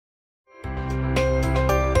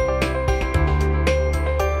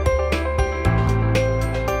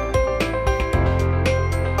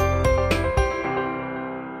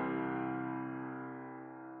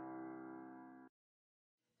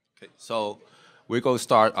So we're going to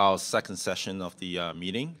start our second session of the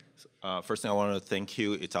meeting. First thing I want to thank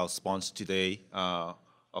you, it's our sponsor today,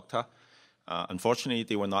 Okta. Unfortunately,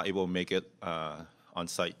 they were not able to make it on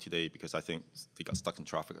site today because I think they got stuck in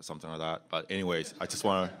traffic or something like that. But anyways, I just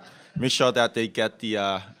want to make sure that they get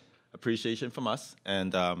the appreciation from us,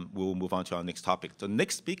 and we'll move on to our next topic. The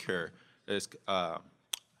next speaker is a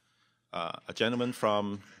gentleman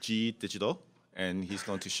from GE Digital, and he's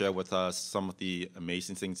going to share with us some of the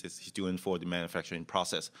amazing things that he's doing for the manufacturing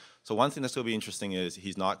process. So one thing that's going to be interesting is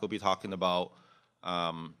he's not going to be talking about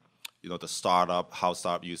the startup, how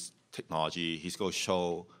startup use technology. He's going to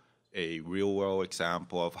show a real-world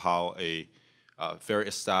example of how a very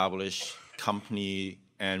established company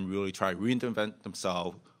and really try to reinvent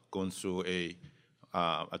themselves going through a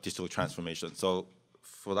digital transformation. So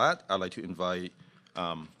for that, I'd like to invite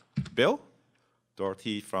Bill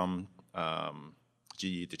Doherty from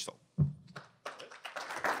GE Digital.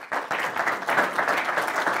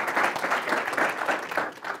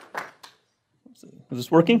 Is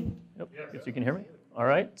this working? Yep. Yes, you can hear me. All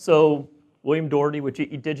right. So William Doherty with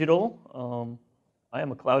GE Digital. I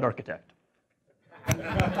am a cloud architect. It's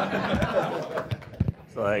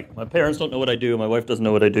like my parents don't know what I do, my wife doesn't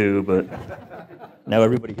know what I do, but now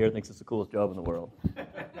everybody here thinks it's the coolest job in the world.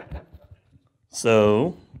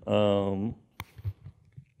 So,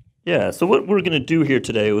 yeah, so what we're going to do here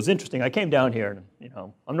today was interesting. I came down here,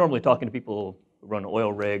 and I'm normally talking to people who run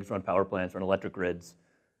oil rigs, run power plants, run electric grids,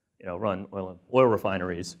 run oil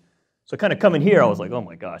refineries. So kind of coming here, I was like, oh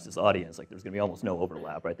my gosh, this audience, like there's going to be almost no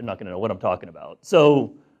overlap, right? They're not going to know what I'm talking about.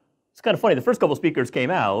 So it's kind of funny. The first couple speakers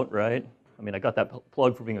came out, right? I mean, I got that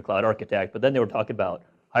plug for being a cloud architect, but then they were talking about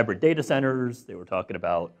hybrid data centers. They were talking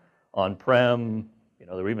about on-prem. They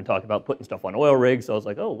were even talking about putting stuff on oil rigs. So I was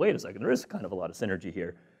like, oh, wait a second, there is kind of a lot of synergy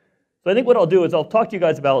here. So I think what I'll do is I'll talk to you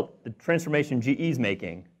guys about the transformation GE's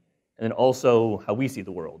making, and then also how we see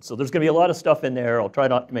the world. So there's going to be a lot of stuff in there. I'll try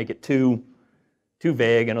not to make it too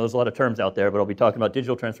vague. I know there's a lot of terms out there, but I'll be talking about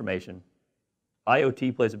digital transformation.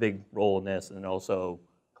 IoT plays a big role in this, and then also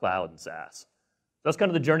cloud and SaaS. So that's kind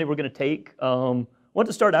of the journey we're going to take. I want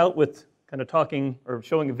to start out with kind of talking or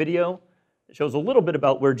showing a video that shows a little bit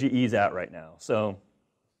about where GE's at right now. So I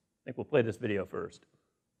think we'll play this video first.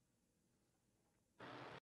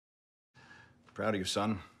 Proud of you,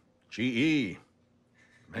 son. GE,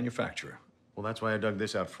 manufacturer. Well, that's why I dug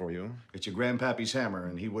this out for you. It's your grandpappy's hammer,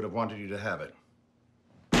 and he would have wanted you to have it.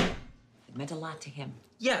 It meant a lot to him.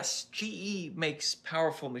 Yes, GE makes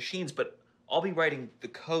powerful machines, but I'll be writing the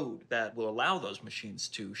code that will allow those machines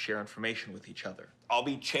to share information with each other. I'll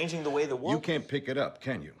be changing the way the world... You can't pick it up,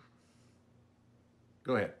 can you?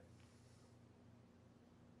 Go ahead.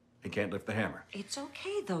 You can't lift the hammer. It's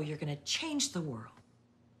okay, though. You're going to change the world.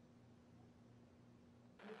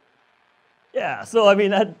 Yeah, so I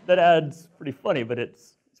mean, that ad's pretty funny, but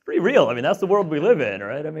it's pretty real. I mean, that's the world we live in,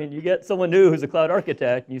 right? I mean, you get someone new who's a cloud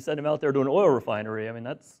architect, and you send them out there to an oil refinery. I mean,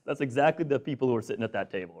 that's exactly the people who are sitting at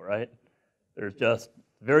that table, right? There's just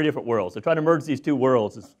very different worlds. So trying to merge these two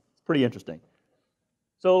worlds is pretty interesting.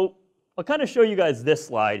 So I'll kind of show you guys this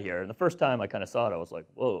slide here. And the first time I kind of saw it, I was like,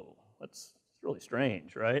 whoa, that's really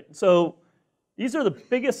strange, right? So these are the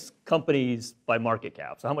biggest companies by market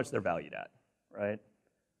cap, so how much they're valued at, right?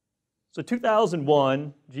 So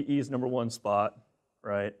 2001, GE's #1 spot,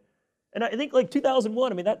 right? And I think like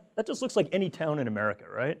 2001, I mean, that just looks like any town in America,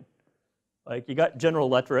 right? Like you got General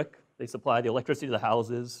Electric, they supply the electricity to the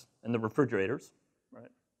houses and the refrigerators, right?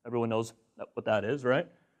 Everyone knows what that is, right?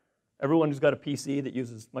 Everyone who's got a PC that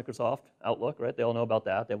uses Microsoft Outlook, right? They all know about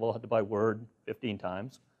that. They all have to buy Word 15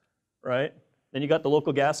 times, right? Then you got the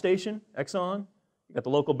local gas station, Exxon, you got the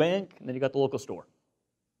local bank, and then you got the local store,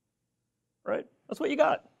 right? That's what you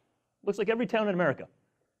got. Looks like every town in America.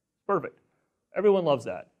 Perfect. Everyone loves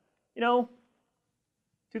that.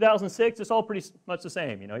 2006, it's all pretty much the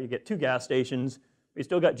same. You get 2 gas stations, but you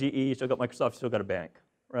still got GE, you still got Microsoft, you still got a bank,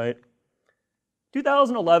 right?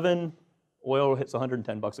 2011, oil hits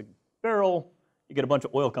 110 bucks a barrel. You get a bunch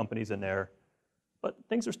of oil companies in there, but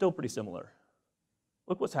things are still pretty similar.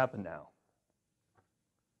 Look what's happened now.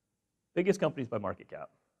 Biggest companies by market cap.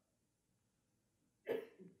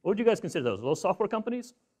 What would you guys consider those? Are those software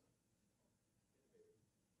companies?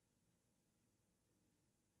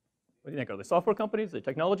 What do you think? Are they software companies? Are they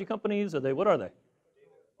technology companies? What are they?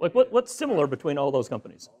 Like what's similar between all those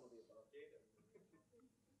companies?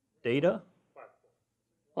 Data?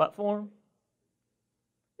 Platform?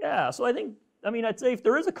 Yeah, so I'd say if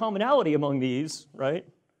there is a commonality among these, right?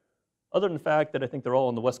 Other than the fact that I think they're all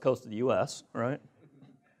on the west coast of the US, right?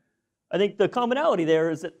 I think the commonality there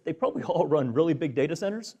is that they probably all run really big data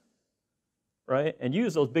centers, right? And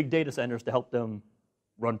use those big data centers to help them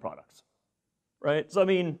run products, right? So I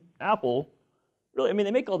mean, Apple, really, I mean,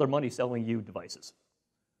 they make all their money selling you devices.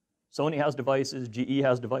 Sony has devices, GE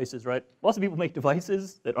has devices, right? Lots of people make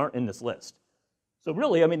devices that aren't in this list. So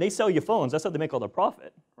really, I mean, they sell you phones. That's how they make all their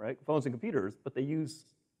profit, right? Phones and computers, but they use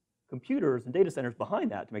computers and data centers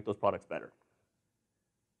behind that to make those products better.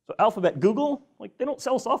 So Alphabet, Google, like they don't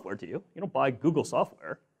sell software to you. You don't buy Google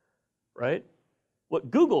software, right? What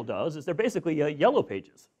Google does is they're basically Yellow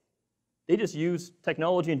Pages. They just use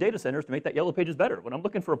technology and data centers to make that Yellow Pages better. When I'm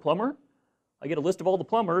looking for a plumber, I get a list of all the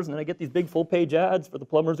plumbers, and then I get these big full-page ads for the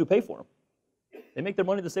plumbers who pay for them. They make their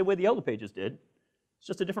money the same way the Yellow Pages did. It's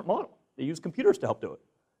just a different model. They use computers to help do it.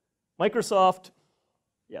 Microsoft,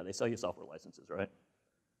 yeah, they sell you software licenses, right?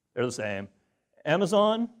 They're the same.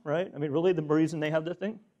 Amazon, right? I mean, really, the reason they have this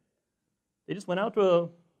thing, they just went out to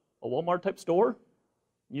a Walmart-type store,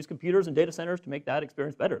 use computers and data centers to make that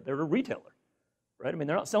experience better. They're a retailer, right? I mean,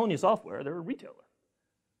 they're not selling you software. They're a retailer.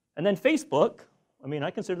 And then Facebook, I mean,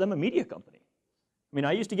 I consider them a media company. I mean,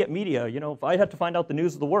 I used to get media, you know, if I had to find out the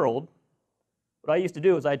news of the world, what I used to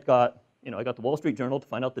do is I got the Wall Street Journal to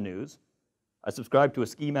find out the news. I subscribed to a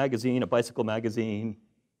ski magazine, a bicycle magazine,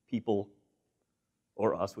 People,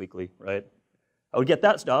 or Us Weekly, right? I would get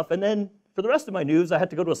that stuff, and then for the rest of my news, I had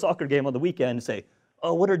to go to a soccer game on the weekend and say,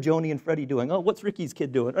 oh, what are Joni and Freddie doing? Oh, what's Ricky's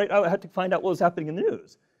kid doing? Right? I had to find out what was happening in the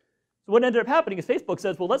news. So what ended up happening is Facebook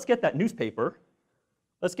says, well, let's get that newspaper,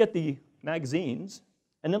 let's get the magazines,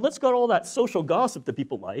 and then let's get all that social gossip that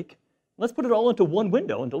people like, let's put it all into one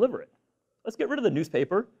window and deliver it. Let's get rid of the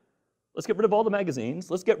newspaper. Let's get rid of all the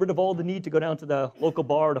magazines. Let's get rid of all the need to go down to the local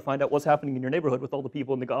bar to find out what's happening in your neighborhood with all the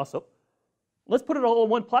people and the gossip. Let's put it all on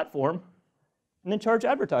one platform and then charge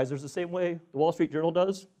advertisers the same way the Wall Street Journal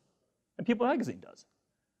does and People magazine does.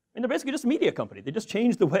 I mean, they're basically just a media company. They just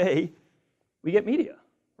change the way we get media,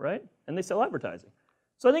 right? And they sell advertising.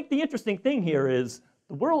 So I think the interesting thing here is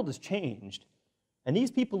the world has changed, and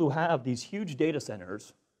these people who have these huge data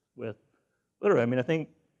centers with, literally, I mean, I think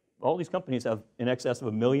all these companies have in excess of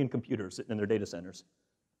 1 million computers sitting in their data centers.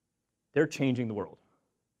 They're changing the world.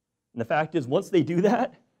 And the fact is, once they do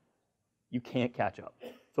that, you can't catch up.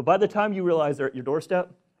 So by the time you realize they're at your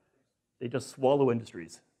doorstep, they just swallow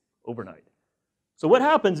industries overnight. So what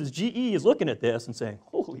happens is GE is looking at this and saying,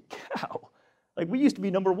 holy cow, like we used to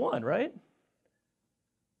be number one, right?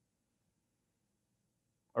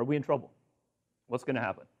 Are we in trouble? What's going to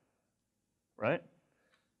happen, right?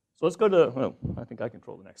 So let's go to, oh, I think I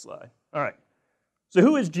control the next slide. All right, so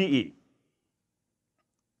who is GE?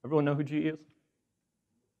 Everyone know who GE is?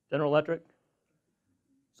 General Electric?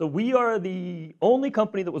 So we are the only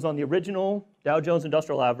company that was on the original Dow Jones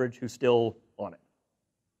Industrial Average who's still on it.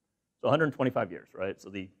 So 125 years, right?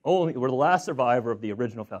 So we're the last survivor of the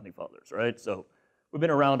original founding fathers, right? So we've been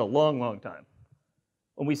around a long, long time.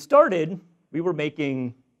 When we started, we were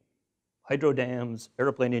making hydro dams,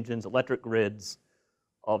 airplane engines, electric grids,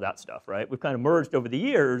 all that stuff, right? We've kind of merged over the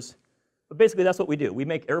years, but basically that's what we do. We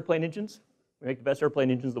make airplane engines. We make the best airplane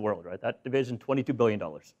engines in the world, right? That division, $22 billion,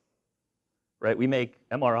 right? We make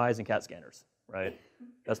MRIs and CAT scanners, right?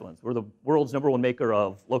 That's ones. We're the world's #1 maker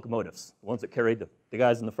of locomotives, the ones that carry the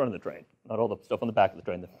guys in the front of the train, not all the stuff on the back of the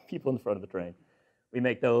train, the people in the front of the train. We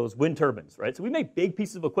make those wind turbines, right? So we make big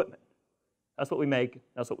pieces of equipment. That's what we make.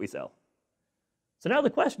 That's what we sell. So now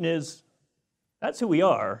the question is, that's who we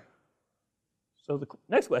are. So the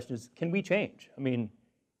next question is, can we change? I mean,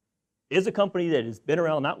 is a company that has been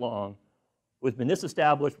around that long, who has been this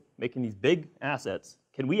established, making these big assets,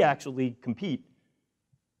 can we actually compete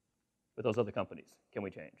with those other companies? Can we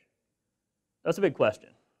change? That's a big question,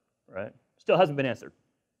 right? Still hasn't been answered,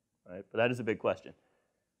 right? But that is a big question.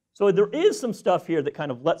 So there is some stuff here that kind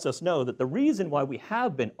of lets us know that the reason why we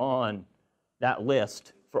have been on that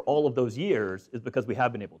list for all of those years is because we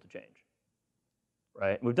have been able to change,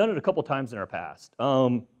 right? And we've done it a couple times in our past.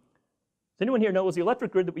 Does anyone here know, is the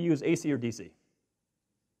electric grid that we use AC or DC?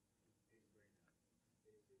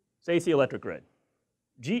 It's AC electric grid.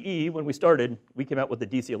 GE, when we started, we came out with the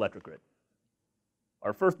DC electric grid.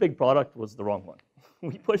 Our first big product was the wrong one.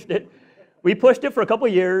 We pushed it for a couple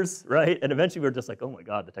of years, right? And eventually we were just like, oh my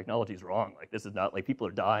God, the technology's wrong. Like this is not, like people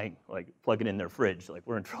are dying, like plugging in their fridge, like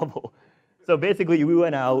we're in trouble. So basically we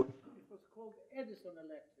went out. It was called Edison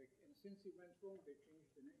Electric, and since it went wrong, they changed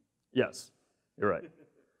the name. Yes, you're right.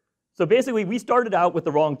 So basically we started out with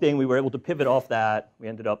the wrong thing. We were able to pivot off that. We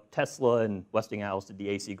ended up, Tesla and Westinghouse did the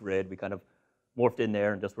AC grid. We kind of morphed in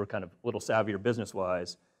there and just were kind of a little savvier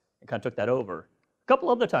business-wise and kind of took that over. A couple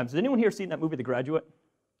other times. Has anyone here seen that movie, The Graduate?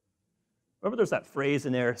 Remember there's that phrase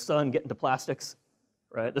in there, son, get into plastics,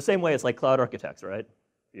 right? The same way it's like cloud architects, right?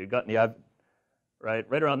 You got in the, right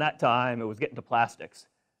around that time, it was getting to plastics.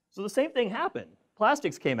 So the same thing happened.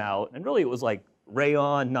 plastics came out, and really it was like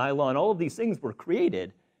rayon, nylon, all of these things were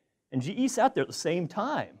created, and GE sat there at the same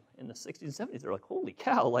time in the 60s and 70s. They're like, holy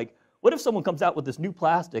cow, like, what if someone comes out with this new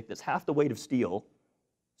plastic that's half the weight of steel,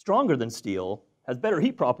 stronger than steel, has better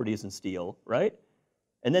heat properties than steel, right?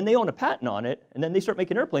 And then they own a patent on it, and then they start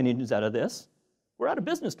making airplane engines out of this. We're out of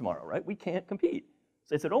business tomorrow, right? We can't compete.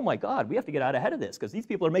 So they said, oh my God, we have to get out ahead of this because these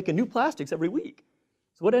people are making new plastics every week.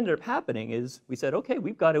 So what ended up happening is we said, okay,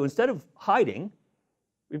 we've got to, instead of hiding,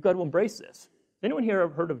 we've got to embrace this. Anyone here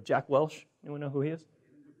ever heard of Jack Welch? Anyone know who he is?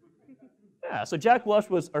 Yeah, so Jack Welch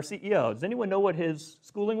was our CEO. Does anyone know what his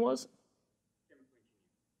schooling was?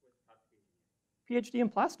 PhD in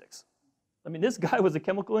plastics. I mean, this guy was a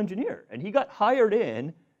chemical engineer, and he got hired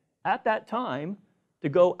in at that time to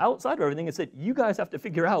go outside of everything and said, you guys have to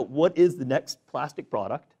figure out what is the next plastic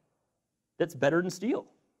product that's better than steel,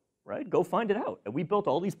 right? Go find it out. And we built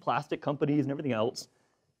all these plastic companies and everything else,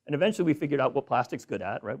 and eventually we figured out what plastic's good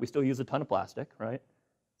at, right? We still use a ton of plastic, right?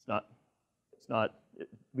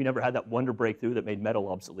 We never had that wonder breakthrough that made metal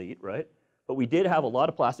obsolete, right? But we did have a lot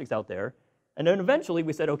of plastics out there, and then eventually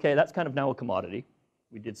we said, okay, that's kind of now a commodity.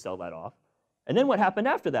 We did sell that off. And then what happened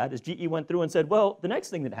after that is GE went through and said, well, the next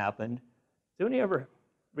thing that happened, did anyone ever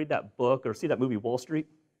read that book or see that movie Wall Street?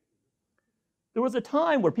 There was a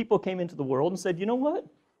time where people came into the world and said, you know what?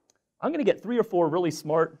 I'm going to get 3 or 4 really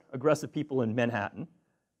smart, aggressive people in Manhattan.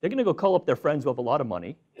 They're going to go call up their friends who have a lot of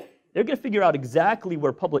money. They're going to figure out exactly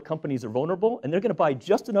where public companies are vulnerable, and they're going to buy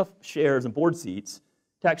just enough shares and board seats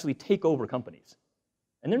to actually take over companies.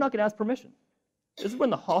 And they're not going to ask permission. This is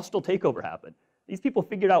when the hostile takeover happened. These people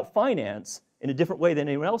figured out finance in a different way than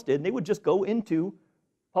anyone else did, and they would just go into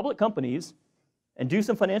public companies and do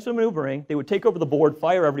some financial maneuvering. They would take over the board,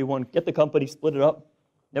 fire everyone, get the company, split it up,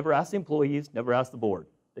 never ask the employees, never ask the board.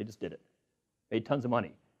 They just did it. Made tons of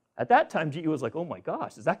money. At that time, GE was like, oh my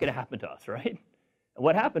gosh, is that going to happen to us, right? And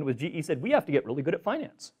what happened was GE said, we have to get really good at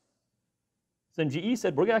finance. So then GE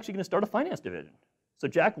said, we're actually going to start a finance division. So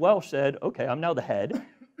Jack Welch said, okay, I'm now the head.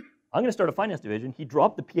 I'm going to start a finance division. He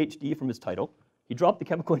dropped the PhD from his title. He dropped the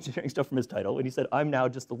chemical engineering stuff from his title, and he said, I'm now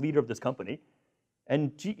just the leader of this company.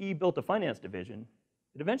 And GE built a finance division.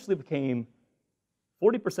 It eventually became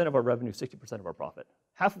 40% of our revenue, 60% of our profit.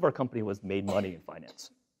 Half of our company was made money in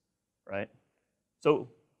finance, right? So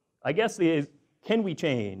I guess can we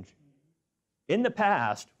change? In the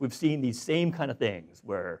past, we've seen these same kind of things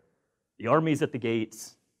where the army's at the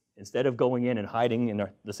gates. Instead of going in and hiding in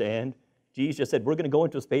the sand, GE just said, we're going to go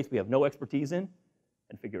into a space we have no expertise in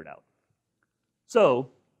and figure it out.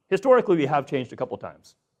 So historically, we have changed a couple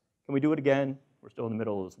times. Can we do it again? We're still in the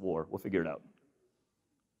middle of this war. We'll figure it out.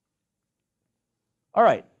 All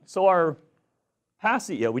right, so our past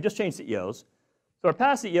CEO, we just changed CEOs. So our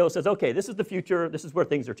past CEO says, okay, this is the future. This is where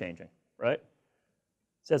things are changing, right?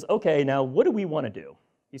 Says, okay, now what do we want to do?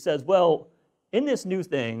 He says, well, in this new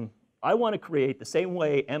thing, I want to create the same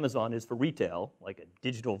way Amazon is for retail, like a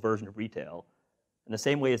digital version of retail, and the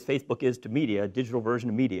same way as Facebook is to media, a digital version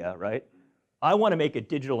of media, right? I want to make a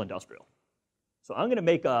digital industrial. So I'm going to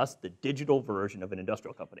make us the digital version of an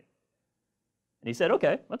industrial company. And he said,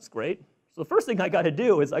 okay, that's great. So the first thing I got to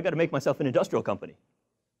do is I got to make myself an industrial company.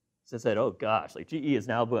 So I said, oh gosh, like GE is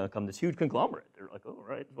now become this huge conglomerate. They're like, oh,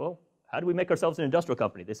 right, well, how do we make ourselves an industrial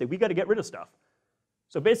company? They say, we got to get rid of stuff.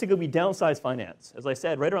 So basically, we downsized finance. As I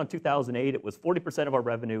said, right around 2008, it was 40% of our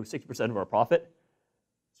revenue, 60% of our profit.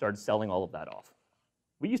 Started selling all of that off.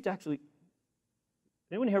 We used to actually,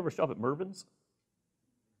 anyone here ever shop at Mervyn's?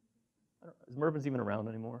 Is Mervyn's even around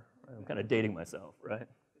anymore? I'm kind of dating myself, right?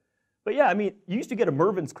 But yeah, I mean, you used to get a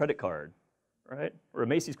Mervyn's credit card, right? Or a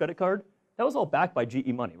Macy's credit card. That was all backed by GE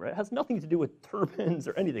money, right? It has nothing to do with turbines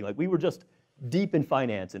or anything. Like, we were just deep in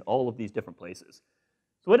finance in all of these different places.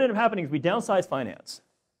 So what ended up happening is we downsized finance.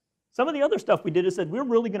 Some of the other stuff we did is said, we're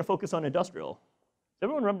really going to focus on industrial. Does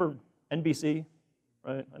everyone remember NBC?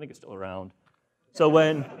 Right? I think it's still around. So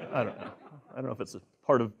when, I don't know if it's a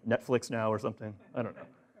part of Netflix now or something. I don't know.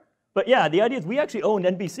 But yeah, the idea is we actually owned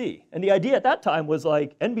NBC. And the idea at that time was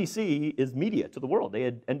like, NBC is media to the world. They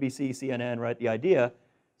had NBC, CNN, right? The idea,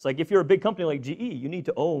 it's like if you're a big company like GE, you need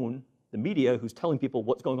to own the media who's telling people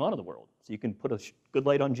what's going on in the world. So you can put a good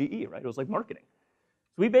light on GE, right? It was like marketing.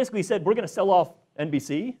 So we basically said, we're going to sell off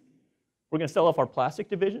NBC. We're going to sell off our plastic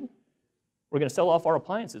division. We're going to sell off our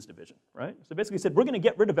appliances division, right? So basically said, we're going to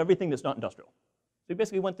get rid of everything that's not industrial. So we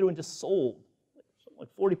basically went through and just sold, like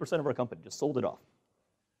 40% of our company, just sold it off.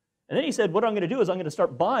 And then he said, what I'm going to do is I'm going to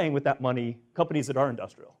start buying with that money companies that are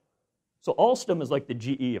industrial. So Alstom is like the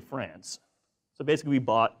GE of France. So basically we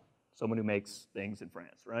bought someone who makes things in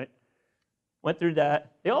France, right? Went through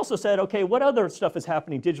that. They also said, okay, what other stuff is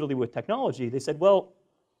happening digitally with technology? They said, well,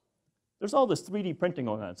 there's all this 3D printing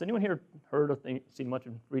going on. Has anyone here heard or seen much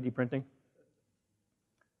of 3D printing?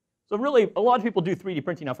 So really, a lot of people do 3D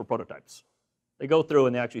printing now for prototypes. They go through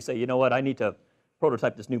and they actually say, you know what, I need to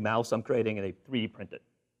prototype this new mouse I'm creating, and they 3D print it,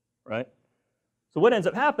 right? So what ends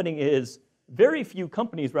up happening is very few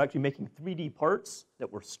companies were actually making 3D parts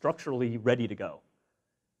that were structurally ready to go.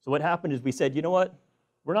 So what happened is we said, you know what,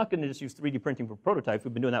 we're not going to just use 3D printing for prototypes.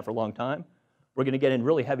 We've been doing that for a long time. We're going to get in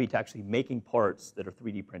really heavy to actually making parts that are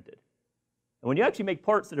 3D printed. And when you actually make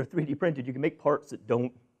parts that are 3D printed, you can make parts that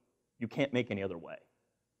you can't make any other way,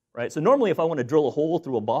 right? So normally if I want to drill a hole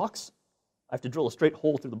through a box, I have to drill a straight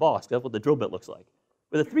hole through the box. That's what the drill bit looks like.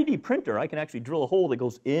 With a 3D printer, I can actually drill a hole that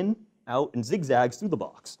goes in, out, and zigzags through the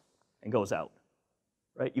box and goes out,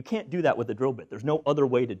 right? You can't do that with a drill bit. There's no other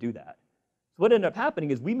way to do that. So what ended up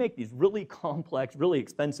happening is we make these really complex, really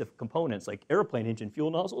expensive components like airplane engine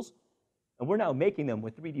fuel nozzles, and we're now making them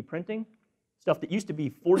with 3D printing. Stuff that used to be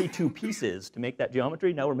 42 pieces to make that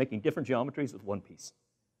geometry, now we're making different geometries with one piece.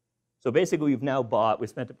 So basically we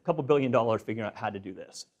spent a couple $2 billion figuring out how to do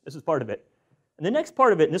this. This is part of it. And the next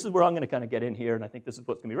part of it, and this is where I'm going to kind of get in here, and I think this is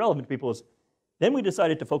what's going to be relevant to people, is then we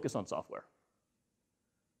decided to focus on software.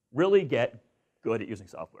 Really get good at using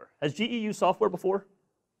software. Has GE used software before?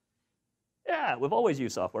 Yeah, we've always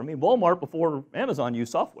used software. I mean, Walmart before Amazon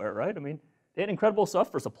used software, right? I mean, they had incredible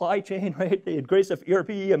stuff for supply chain, right? They had great stuff for ERP.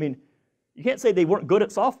 I mean, you can't say they weren't good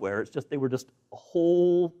at software. It's just they were just a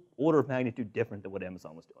whole order of magnitude different than what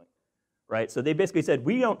Amazon was doing, right? So they basically said,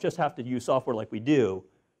 we don't just have to use software like we do.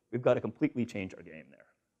 We've got to completely change our game there.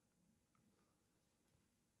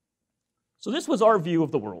 So this was our view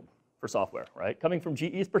of the world for software, right? Coming from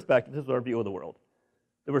GE's perspective, this was our view of the world.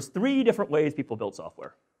 There was 3 different ways people built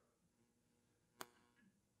software.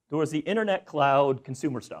 There was the internet, cloud,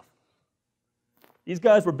 consumer stuff. These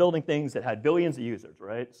guys were building things that had billions of users,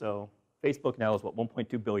 right? So Facebook now is, what,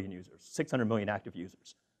 1.2 billion users, 600 million active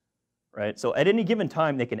users, right? So at any given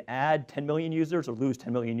time, they can add 10 million users or lose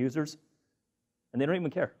 10 million users, and they don't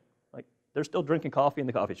even care. Like, they're still drinking coffee in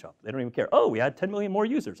the coffee shop. They don't even care. Oh, we had 10 million more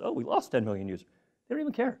users. Oh, we lost 10 million users. They don't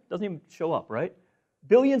even care. It doesn't even show up, right?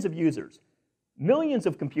 Billions of users, millions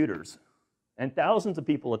of computers, and thousands of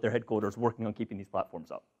people at their headquarters working on keeping these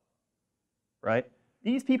platforms up, right?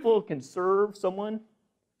 These people can serve someone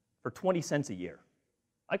for 20 cents a year.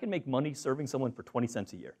 I can make money serving someone for 20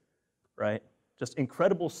 cents a year, right? Just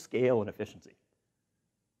incredible scale and efficiency.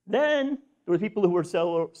 Then there were people who were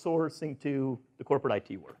sourcing to the corporate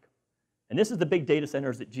IT work. And this is the big data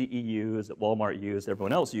centers that GE used, that Walmart used,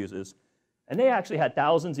 everyone else uses. And they actually had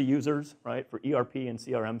thousands of users, right, for ERP and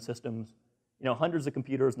CRM systems, you know, hundreds of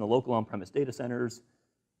computers in the local on-premise data centers,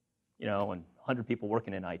 you know, and 100 people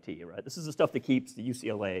working in IT, right? This is the stuff that keeps the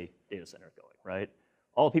UCLA data center going, right?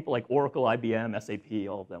 All people like Oracle, IBM, SAP,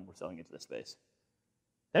 all of them were selling into this space.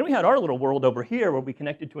 Then we had our little world over here where we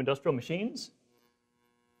connected to industrial machines,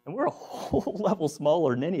 and we're a whole level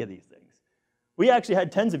smaller than any of these things. We actually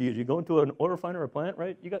had tens of users. You go into an oil refinery or plant,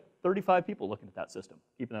 right? You got 35 people looking at that system,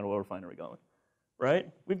 keeping that oil refinery going, right?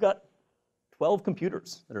 We've got 12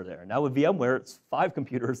 computers that are there. Now with VMware, it's 5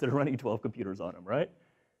 computers that are running 12 computers on them, right?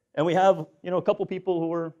 And we have, you know, a couple people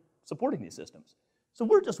who are supporting these systems. So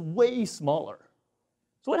we're just way smaller.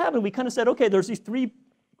 So what happened? We kind of said, okay, there's these 3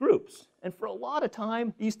 groups. And for a lot of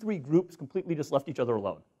time, these 3 groups completely just left each other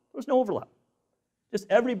alone. There was no overlap. Just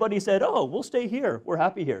everybody said, oh, we'll stay here. We're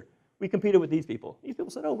happy here. We competed with these people. These people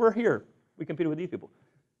said, oh, we're here. We competed with these people.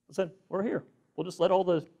 We said, we're here. We'll just let all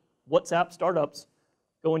the WhatsApp startups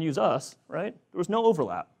go and use us, right? There was no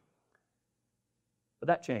overlap. But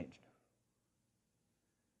that changed.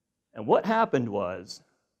 And what happened was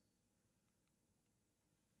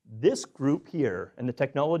this group here and the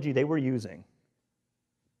technology they were using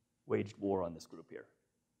waged war on this group here.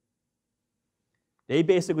 They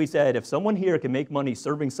basically said, if someone here can make money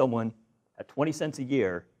serving someone at 20 cents a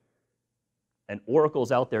year, and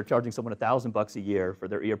Oracle's out there charging someone $1,000 a year for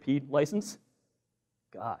their ERP license,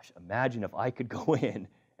 gosh, imagine if I could go in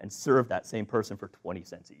and serve that same person for 20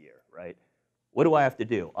 cents a year, right? What do I have to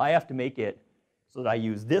do? I have to make it so that I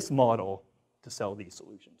use this model to sell these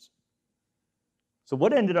solutions. So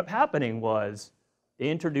what ended up happening was they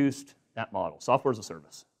introduced that model, software as a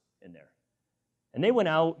service, in there. And they went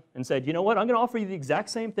out and said, you know what, I'm going to offer you the exact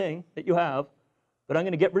same thing that you have, but I'm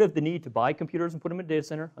going to get rid of the need to buy computers and put them in a data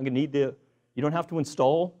center. I'm going to need you don't have to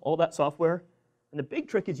install all that software. And the big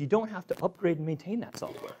trick is you don't have to upgrade and maintain that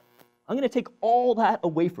software. I'm going to take all that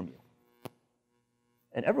away from you.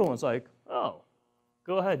 And everyone's like, oh,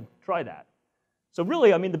 go ahead, try that. So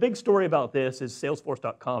really, I mean, the big story about this is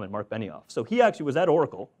Salesforce.com and Mark Benioff. So he actually was at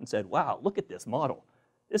Oracle and said, wow, look at this model.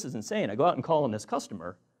 This is insane. I go out and call on this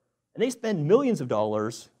customer, and they spend millions of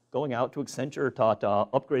dollars going out to Accenture, Tata,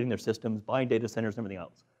 upgrading their systems, buying data centers, and everything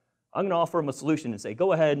else. I'm going to offer them a solution and say,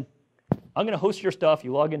 go ahead, I'm going to host your stuff,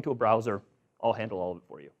 you log into a browser, I'll handle all of it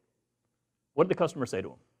for you. What did the customer say to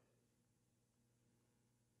him?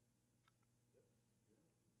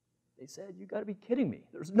 They said, you got to be kidding me.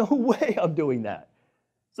 There's no way I'm doing that.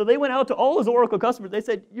 So they went out to all his Oracle customers. They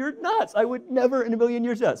said, you're nuts. I would never in a million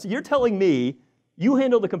years do that. So you're telling me you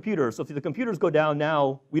handle the computers. So if the computers go down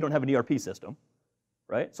now, we don't have an ERP system,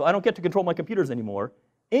 right? So I don't get to control my computers anymore.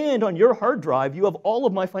 And on your hard drive, you have all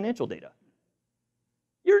of my financial data.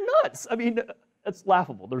 You're nuts. I mean, that's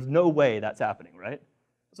laughable. There's no way that's happening, right?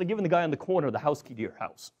 It's like giving the guy on the corner the house key to your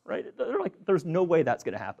house, right? They're like, there's no way that's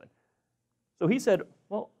going to happen. So he said,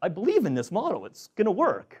 well, I believe in this model. It's going to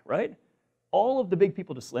work, right? All of the big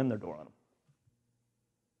people just slammed their door on him.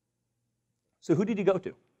 So who did he go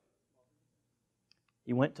to?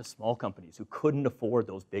 He went to small companies who couldn't afford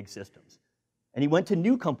those big systems. And he went to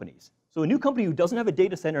new companies. So a new company who doesn't have a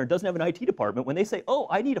data center and doesn't have an IT department, when they say, oh,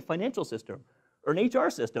 I need a financial system or an HR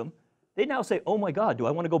system, they now say, oh my God, do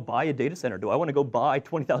I want to go buy a data center? Do I want to go buy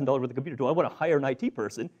 $20,000 worth of computer? Do I want to hire an IT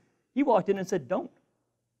person? He walked in and said, don't.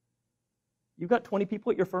 You've got 20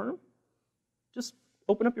 people at your firm? Just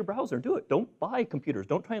open up your browser and do it. Don't buy computers.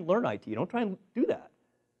 Don't try and learn IT. Don't try and do that.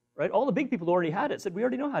 Right? All the big people who already had it said, we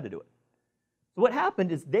already know how to do it. So what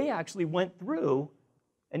happened is they actually went through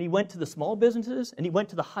and he went to the small businesses and he went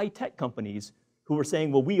to the high-tech companies who were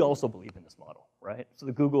saying, well, we also believe in this model, right? So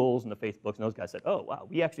the Googles and the Facebooks and those guys said, oh, wow,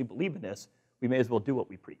 we actually believe in this. We may as well do what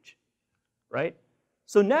we preach, right?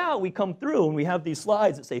 So now we come through and we have these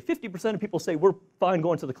slides that say 50% of people say we're fine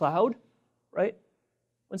going to the cloud, right?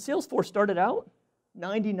 When Salesforce started out,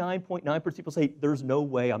 99.9% people say there's no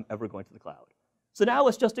way I'm ever going to the cloud. So now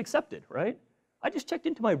it's just accepted, right? I just checked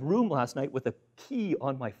into my room last night with a key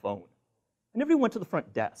on my phone. I never even went to the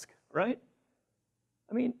front desk, right?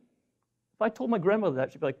 I mean, if I told my grandmother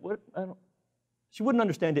that, she'd be like, what? She wouldn't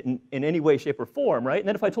understand it in any way, shape, or form, right? And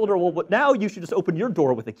then if I told her, well, now you should just open your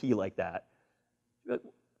door with a key like that, she'd be like,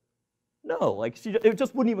 no, like it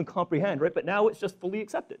just wouldn't even comprehend, right? But now it's just fully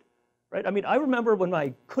accepted, right? I mean, I remember when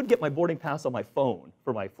I could get my boarding pass on my phone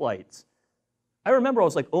for my flights, I remember I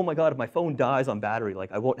was like, oh my God, if my phone dies on battery,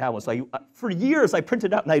 like I won't have one. So for years, I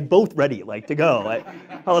printed out and I had both ready, like to go.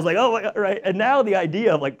 I was like, oh my God, right? And now the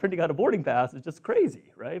idea of like printing out a boarding pass is just crazy,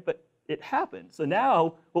 right? But it happened. So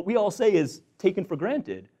now what we all say is taken for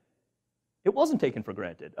granted. It wasn't taken for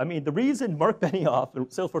granted. I mean, the reason Mark Benioff and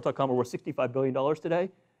Salesforce.com are worth $65 billion today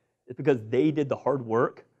is because they did the hard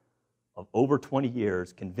work of over 20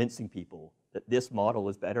 years convincing people that this model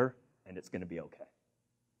is better and it's going to be okay.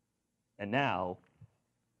 And now,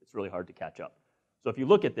 it's really hard to catch up. So if you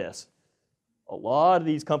look at this, a lot of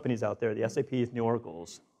these companies out there, the SAPs and the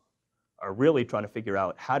Oracles, are really trying to figure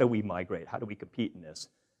out how do we migrate, how do we compete in this,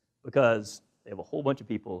 because they have a whole bunch of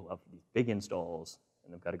people of these big installs,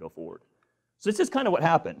 and they've got to go forward. So this is kind of what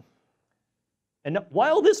happened. And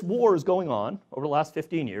while this war is going on over the last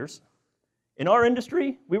 15 years, in our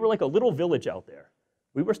industry, we were like a little village out there.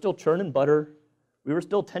 We were still churning butter. We were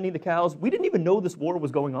still tending the cows. We didn't even know this war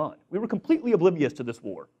was going on. We were completely oblivious to this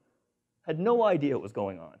war. Had no idea it was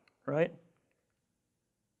going on, right?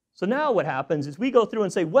 So now what happens is we go through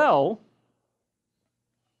and say, well,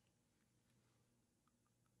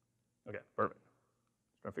 okay, perfect.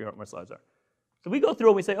 Trying to figure out what my slides are. So we go through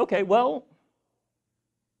and we say, okay, well,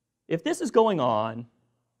 if this is going on,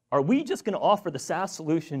 are we just going to offer the SaaS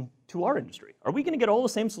solution to our industry? Are we going to get all the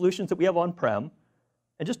same solutions that we have on-prem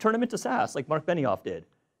and just turn them into SaaS like Mark Benioff did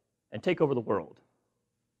and take over the world?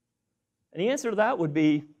 And the answer to that would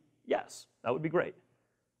be yes, that would be great.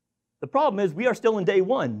 The problem is we are still in day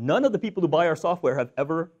one. None of the people who buy our software have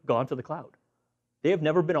ever gone to the cloud. They have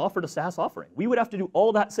never been offered a SaaS offering. We would have to do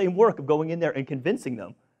all that same work of going in there and convincing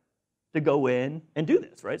them to go in and do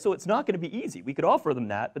this, right? So it's not going to be easy. We could offer them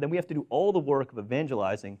that, but then we have to do all the work of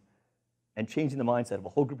evangelizing and changing the mindset of a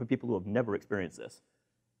whole group of people who have never experienced this.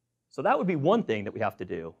 So that would be one thing that we have to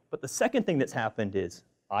do. But the second thing that's happened is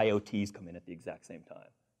IoTs come in at the exact same time.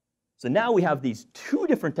 So now we have these two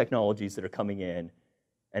different technologies that are coming in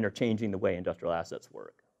and are changing the way industrial assets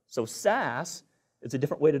work. So SaaS is a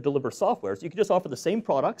different way to deliver software. So you can just offer the same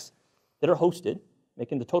products that are hosted,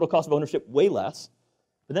 making the total cost of ownership way less.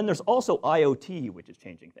 But then there's also IoT, which is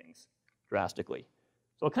changing things drastically.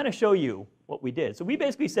 So I'll kind of show you what we did. So we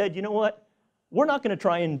basically said, you know what? We're not going to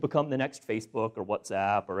try and become the next Facebook or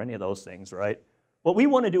WhatsApp or any of those things, right? What we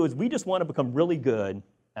want to do is we just want to become really good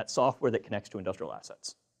at software that connects to industrial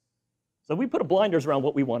assets. So we put blinders around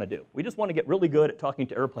what we want to do. We just want to get really good at talking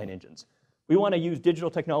to airplane engines. We want to use digital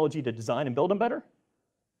technology to design and build them better.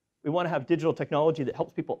 We want to have digital technology that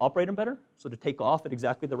helps people operate them better, so to take off at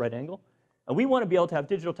exactly the right angle. And we want to be able to have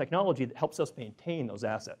digital technology that helps us maintain those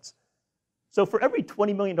assets. So for every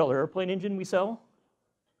 $20 million airplane engine we sell,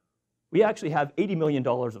 we actually have $80 million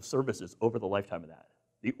of services over the lifetime of that.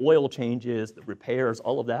 The oil changes, the repairs,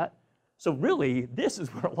 all of that. So really, this is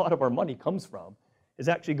where a lot of our money comes from, is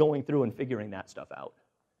actually going through and figuring that stuff out.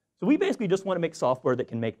 So we basically just want to make software that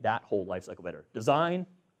can make that whole life cycle better. Design,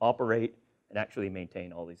 operate, and actually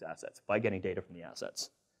maintain all these assets by getting data from the assets.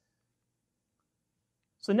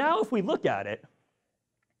 So now if we look at it,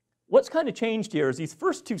 what's kind of changed here is these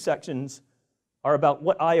first two sections are about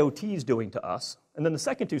what IoT is doing to us, and then the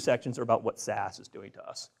second two sections are about what SaaS is doing to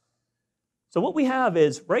us. So what we have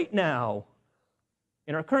is, right now,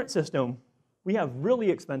 in our current system, we have really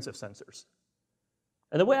expensive sensors.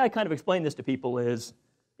 And the way I kind of explain this to people is,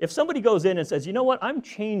 if somebody goes in and says, you know what, I'm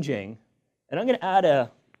changing, and I'm going to add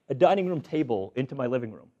a dining room table into my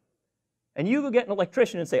living room, and you go get an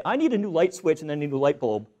electrician and say, I need a new light switch and then a new light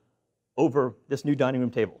bulb over this new dining room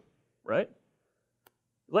table, right?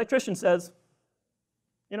 The electrician says,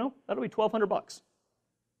 you know, that'll be $1,200.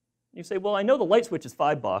 You say, well, I know the light switch is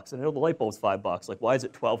 $5, and I know the light bulb is $5. Like, why is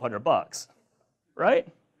it $1,200? Right?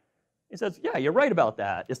 He says, yeah, you're right about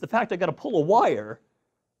that. It's the fact I got to pull a wire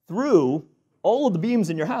through all of the beams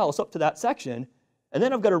in your house up to that section, and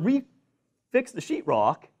then I've got to refix the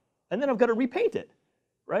sheetrock, and then I've got to repaint it.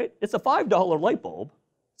 Right? It's a $5 light bulb,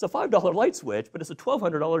 it's a $5 light switch, but it's a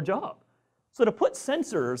 $1,200 job. So to put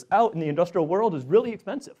sensors out in the industrial world is really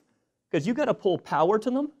expensive, because you've got to pull power to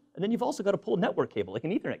them, and then you've also got to pull a network cable, like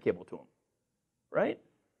an Ethernet cable to them. Right?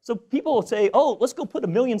 So people will say, oh, let's go put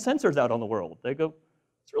 1 million sensors out on the world. They go,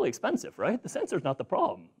 it's really expensive, right? The sensor's not the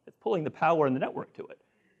problem. It's pulling the power and the network to it.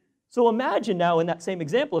 So imagine now in that same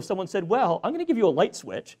example if someone said, well, I'm going to give you a light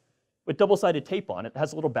switch with double-sided tape on it that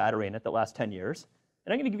has a little battery in it that lasts 10 years,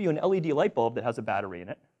 and I'm going to give you an LED light bulb that has a battery in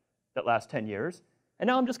it that lasts 10 years, and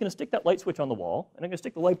now I'm just going to stick that light switch on the wall, and I'm going to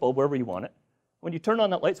stick the light bulb wherever you want it. When you turn on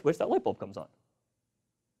that light switch, that light bulb comes on.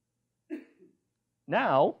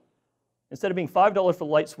 Now, instead of being $5 for the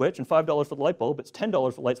light switch and $5 for the light bulb, it's $10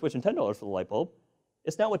 for the light switch and $10 for the light bulb.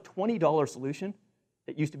 It's now a $20 solution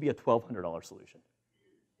that used to be a $1,200 solution.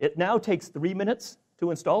 It now takes 3 minutes to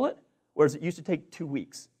install it, whereas it used to take 2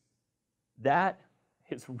 weeks. That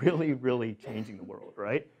is really, really changing the world,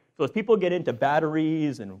 right? So as people get into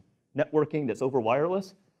batteries and networking that's over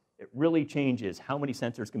wireless, it really changes how many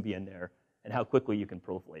sensors can be in there and how quickly you can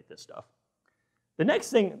proliferate this stuff. The next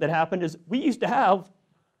thing that happened is we used to have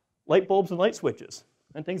light bulbs and light switches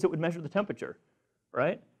and things that would measure the temperature,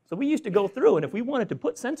 right? So we used to go through, and if we wanted to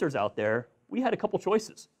put sensors out there, we had a couple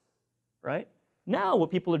choices, right? Now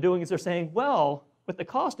what people are doing is they're saying, well, with the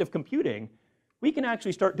cost of computing, we can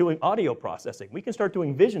actually start doing audio processing. We can start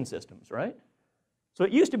doing vision systems, right? So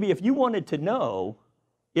it used to be if you wanted to know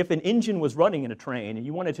if an engine was running in a train and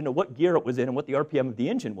you wanted to know what gear it was in and what the RPM of the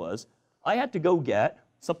engine was, I had to go get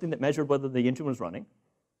something that measured whether the engine was running.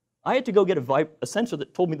 I had to go get a sensor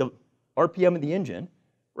that told me the RPM of the engine,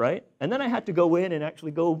 right? And then I had to go in and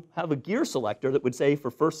actually go have a gear selector that would say for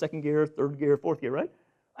first, second gear, third gear, fourth gear, right?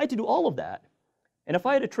 I had to do all of that. And if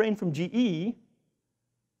I had a train from GE,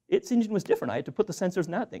 its engine was different. I had to put the sensors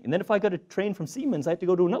in that thing. And then if I got a train from Siemens, I had to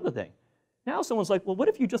go to another thing. Now someone's like, well, what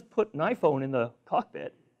if you just put an iPhone in the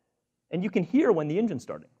cockpit and you can hear when the engine's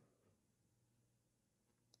starting?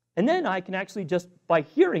 And then I can actually just, by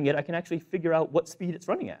hearing it, I can actually figure out what speed it's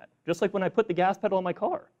running at. Just like when I put the gas pedal on my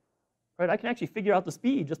car, right? I can actually figure out the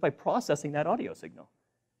speed just by processing that audio signal.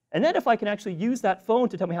 And then if I can actually use that phone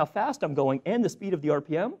to tell me how fast I'm going and the speed of the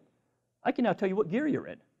RPM, I can now tell you what gear you're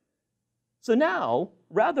in. So now,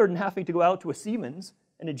 rather than having to go out to a Siemens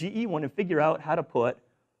and a GE one and figure out how to put,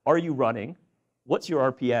 are you running, what's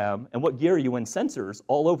your RPM, and what gear are you in sensors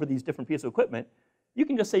all over these different pieces of equipment, you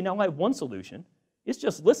can just say, now I have one solution. It's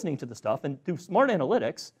just listening to the stuff, and through smart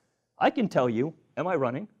analytics, I can tell you, am I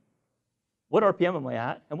running, what RPM am I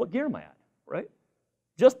at, and what gear am I at, right?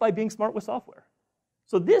 Just by being smart with software.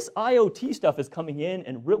 So this IoT stuff is coming in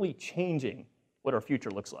and really changing what our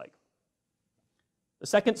future looks like. The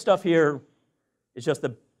second stuff here is just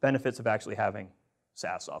the benefits of actually having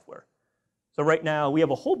SaaS software. So right now, we have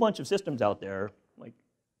a whole bunch of systems out there.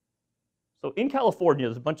 So in California,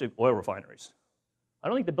 there's a bunch of oil refineries. I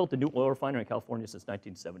don't think they built a new oil refinery in California since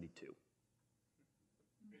 1972.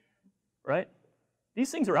 Right? These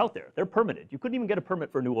things are out there. They're permitted. You couldn't even get a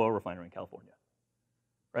permit for a new oil refinery in California.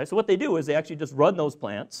 Right? So what they do is they actually just run those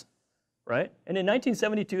plants. Right? And in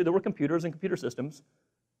 1972, there were computers and computer systems.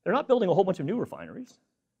 They're not building a whole bunch of new refineries. So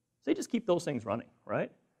they just keep those things running.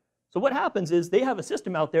 Right? So what happens is they have a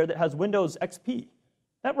system out there that has Windows XP.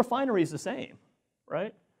 That refinery is the same.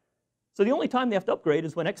 Right? So the only time they have to upgrade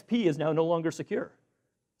is when XP is now no longer secure.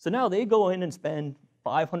 So now they go in and spend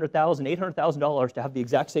 $500,000, $800,000 to have the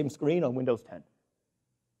exact same screen on Windows 10.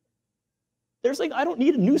 They're saying, I don't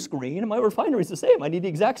need a new screen, and my refinery is the same. I need the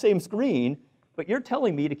exact same screen, but you're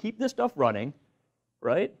telling me to keep this stuff running,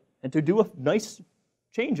 right, and to do a nice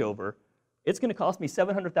changeover, it's going to cost me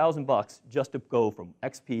 $700,000 just to go from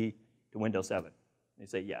XP to Windows 7. They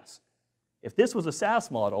say yes. If this was a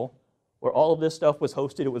SaaS model, where all of this stuff was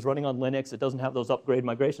hosted, it was running on Linux, it doesn't have those upgrade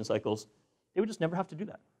migration cycles, they would just never have to do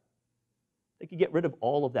that. They could get rid of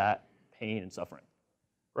all of that pain and suffering,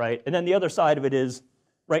 right? And then the other side of it is,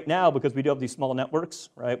 right now, because we do have these small networks,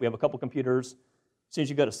 right? We have a couple computers. As soon as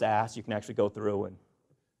you go to SaaS, you can actually go through and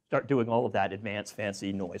start doing all of that advanced,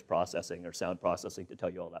 fancy noise processing or sound processing to tell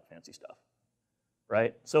you all that fancy stuff,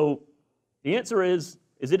 right? So the answer is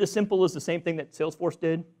it as simple as the same thing that Salesforce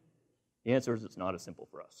did? The answer is it's not as simple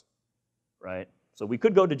for us, right? So we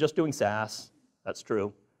could go to just doing SaaS, that's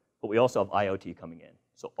true, but we also have IoT coming in.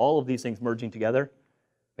 So all of these things merging together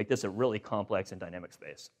make this a really complex and dynamic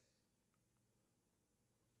space.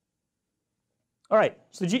 All right,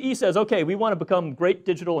 so GE says, okay, we want to become a great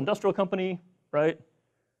digital industrial company, right?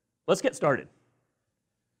 Let's get started.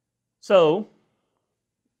 So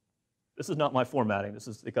this is not my formatting.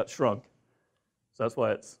 It got shrunk. So that's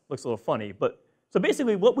why it looks a little funny. But so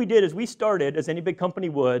basically what we did is we started, as any big company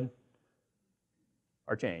would,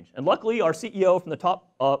 our change. And luckily, our CEO from the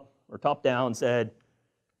top up or top down said,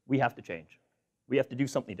 we have to change. We have to do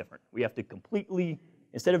something different. We have to completely,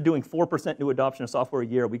 instead of doing 4% new adoption of software a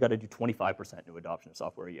year, we got to do 25% new adoption of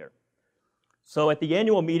software a year. So at the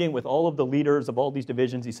annual meeting with all of the leaders of all these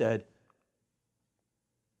divisions, he said,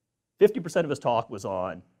 50% of his talk was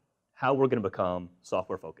on how we're going to become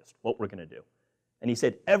software focused, what we're going to do. And he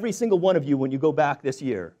said, every single one of you, when you go back this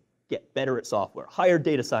year, get better at software, hire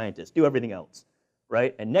data scientists, do everything else,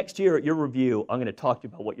 right? And next year at your review, I'm going to talk to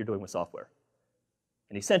you about what you're doing with software.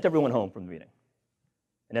 And he sent everyone home from the meeting.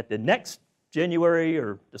 And at the next January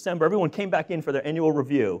or December, everyone came back in for their annual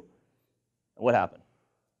review. And what happened?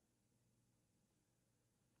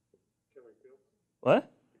 Killing field.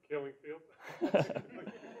 What? The killing field. It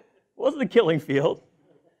wasn't a killing field.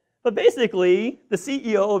 But basically, the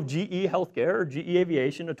CEO of GE Healthcare, or GE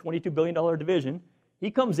Aviation, a $22 billion division,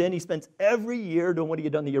 he comes in, he spends every year doing what he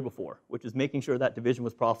had done the year before, which is making sure that division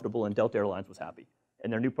was profitable and Delta Airlines was happy,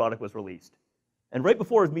 and their new product was released. And right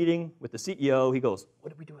before his meeting with the CEO, he goes, what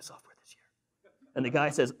did we do with software this year? And the guy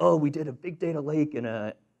says, oh, we did a big data lake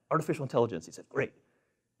and artificial intelligence. He said, great.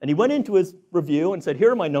 And he went into his review and said,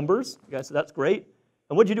 here are my numbers. The guy said, that's great.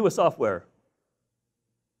 And what did you do with software?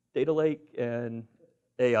 Data lake and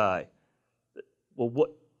AI. Well,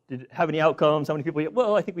 what did it have any outcomes? How many people?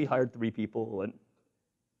 Well, I think we hired 3 people, and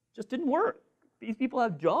it just didn't work. These people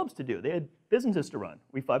have jobs to do. They had businesses to run.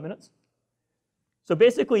 We 5 minutes? So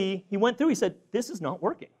basically, he went through, he said, this is not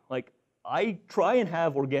working. Like, I try and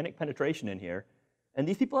have organic penetration in here, and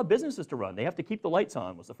these people have businesses to run. They have to keep the lights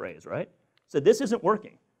on, was the phrase, right? So this isn't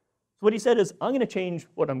working. So what he said is, I'm going to change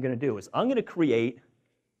what I'm going to do. Is I'm going to create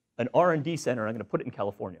an R&D center. I'm going to put it in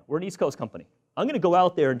California. We're an East Coast company. I'm going to go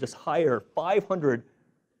out there and just hire 500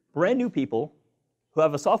 brand new people who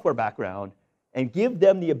have a software background and give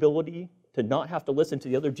them the ability to not have to listen to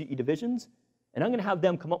the other GE divisions, and I'm going to have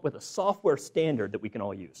them come up with a software standard that we can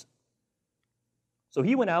all use. So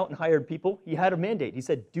he went out and hired people. He had a mandate. He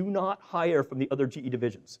said, do not hire from the other GE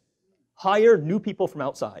divisions. Hire new people from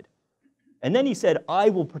outside. And then he said, I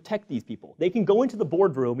will protect these people. They can go into the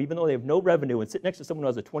boardroom, even though they have no revenue, and sit next to someone who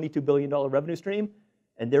has a $22 billion revenue stream,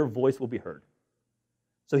 and their voice will be heard.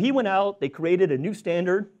 So he went out, they created a new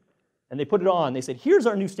standard, and they put it on. They said, here's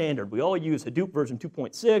our new standard. We all use Hadoop version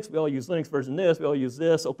 2.6. We all use Linux version this. We all use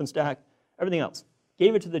this, OpenStack, everything else.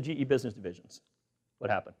 Gave it to the GE business divisions. What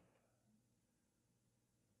happened?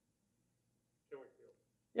 Killing field.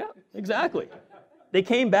 Yeah, exactly. They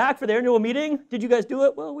came back for their annual meeting. Did you guys do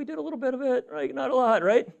it? Well, we did a little bit of it, right? Not a lot,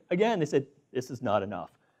 right? Again, they said, this is not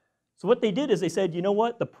enough. So what they did is they said, you know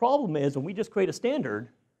what? The problem is when we just create a standard,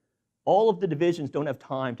 all of the divisions don't have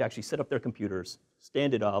time to actually set up their computers,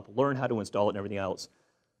 stand it up, learn how to install it and everything else.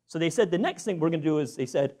 So they said the next thing we're going to do is they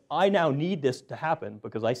said, I now need this to happen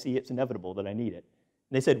because I see it's inevitable that I need it.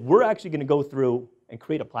 And they said, we're actually going to go through and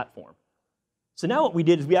create a platform. So now what we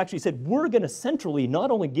did is we actually said, we're going to centrally not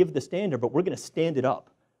only give the standard, but we're going to stand it up.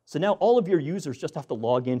 So now all of your users just have to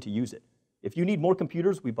log in to use it. If you need more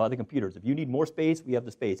computers, we buy the computers. If you need more space, we have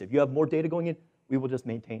the space. If you have more data going in, we will just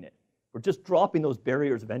maintain it. We're just dropping those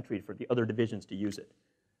barriers of entry for the other divisions to use it.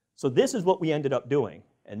 So this is what we ended up doing,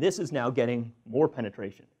 and this is now getting more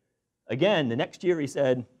penetration. Again, the next year he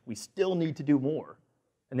said, we still need to do more.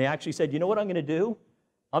 And they actually said, you know what I'm going to do?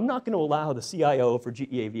 I'm not going to allow the CIO for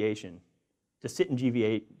GE Aviation to sit in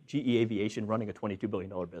GE Aviation running a $22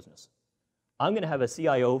 billion business. I'm going to have a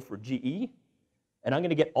CIO for GE, and I'm going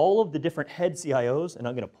to get all of the different head CIOs, and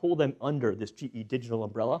I'm going to pull them under this GE Digital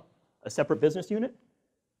umbrella, a separate business unit.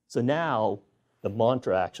 So now the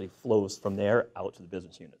mantra actually flows from there out to the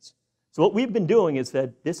business units. So what we've been doing is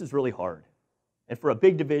that this is really hard. And for a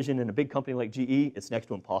big division in a big company like GE, it's next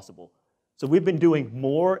to impossible. So we've been doing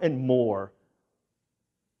more and more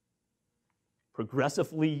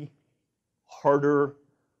progressively harder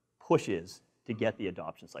pushes to get the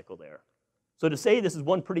adoption cycle there. So to say this is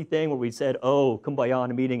one pretty thing where we said, oh, kumbaya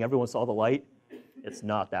in a meeting, everyone saw the light, it's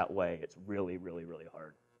not that way. It's really, really, really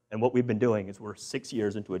hard. And what we've been doing is we're 6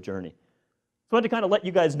 years into a journey. So I wanted to kind of let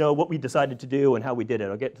you guys know what we decided to do and how we did it.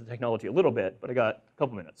 I'll get to the technology a little bit, but I got a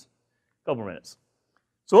couple minutes.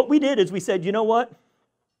 So what we did is we said, you know what?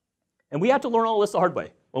 And we had to learn all this the hard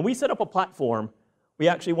way. When we set up a platform, we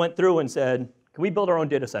actually went through and said, can we build our own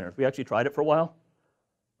data centers? We actually tried it for a while.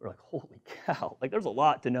 We're like, holy cow, like there's a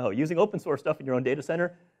lot to know. Using open source stuff in your own data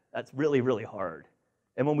center, that's really, really hard.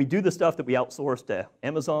 And when we do the stuff that we outsource to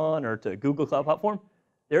Amazon or to Google Cloud Platform,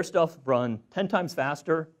 their stuff run 10 times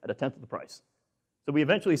faster at a tenth of the price. So we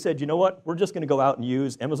eventually said, you know what, we're just going to go out and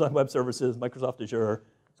use Amazon Web Services, Microsoft Azure.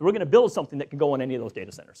 So we're going to build something that can go on any of those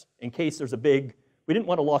data centers in case there's a big, we didn't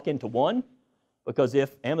want to lock into one, because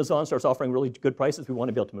if Amazon starts offering really good prices, we want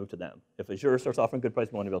to be able to move to them. If Azure starts offering good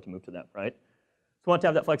prices, we want to be able to move to them, right? So we want to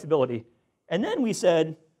have that flexibility. And then we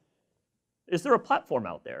said, is there a platform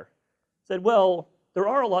out there? Said, well, there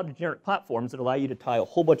are a lot of generic platforms that allow you to tie a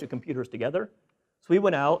whole bunch of computers together. So we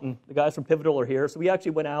went out, and the guys from Pivotal are here, so we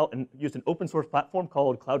actually went out and used an open source platform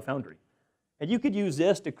called Cloud Foundry. And you could use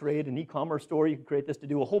this to create an e-commerce store, you could create this to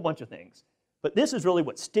do a whole bunch of things. But this is really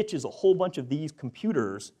what stitches a whole bunch of these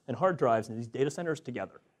computers and hard drives and these data centers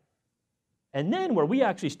together. And then where we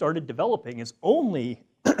actually started developing is only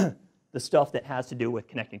the stuff that has to do with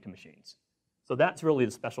connecting to machines. So that's really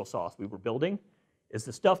the special sauce we were building, is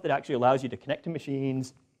the stuff that actually allows you to connect to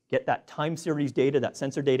machines, get that time series data, that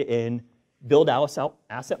sensor data in, build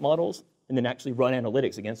asset models, and then actually run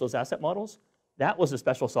analytics against those asset models. That was the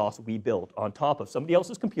special sauce we built on top of somebody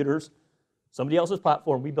else's computers, somebody else's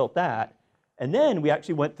platform, we built that. And then we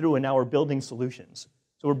actually went through and now we're building solutions.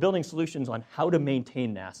 So we're building solutions on how to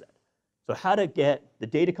maintain an asset. So how to get the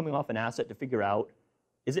data coming off an asset to figure out,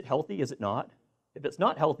 is it healthy, is it not? If it's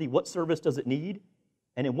not healthy, what service does it need?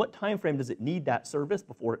 And in what time frame does it need that service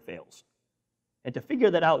before it fails? And to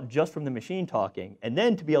figure that out just from the machine talking, and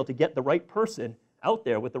then to be able to get the right person out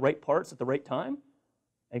there with the right parts at the right time,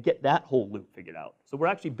 and get that whole loop figured out. So we're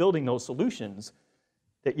actually building those solutions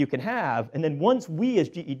that you can have, and then once we as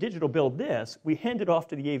GE Digital build this, we hand it off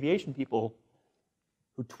to the aviation people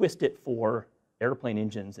who twist it for airplane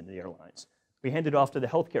engines and the airlines. We hand it off to the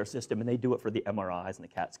healthcare system, and they do it for the MRIs and the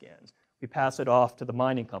CAT scans. We pass it off to the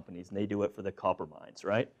mining companies, and they do it for the copper mines,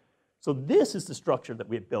 right? So this is the structure that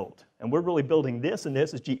we've built, and we're really building this, and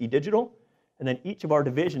this is GE Digital, and then each of our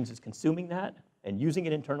divisions is consuming that and using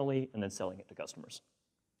it internally and then selling it to customers.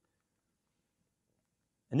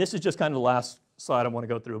 And this is just kind of the last slide I want to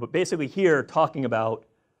go through, but basically here, talking about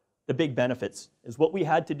the big benefits, is what we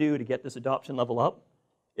had to do to get this adoption level up,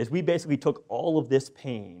 is we basically took all of this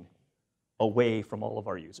pain away from all of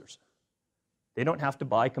our users. They don't have to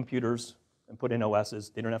buy computers and put in OSs.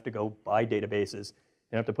 They don't have to go buy databases.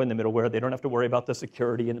 They don't have to put in the middleware. They don't have to worry about the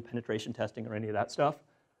security and the penetration testing or any of that stuff,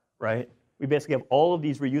 right? We basically have all of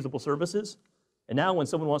these reusable services, and now when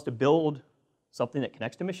someone wants to build something that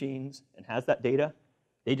connects to machines and has that data,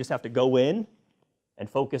 they just have to go in and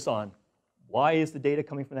focus on why is the data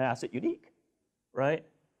coming from that asset unique, right?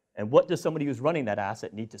 And what does somebody who's running that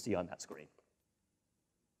asset need to see on that screen?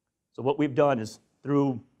 So what we've done is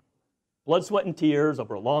through blood, sweat, and tears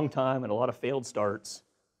over a long time and a lot of failed starts,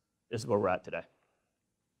 this is where we're at today.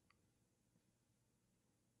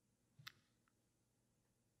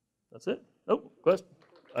 That's it? Oh, question?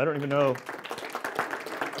 I don't even know.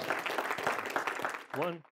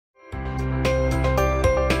 One.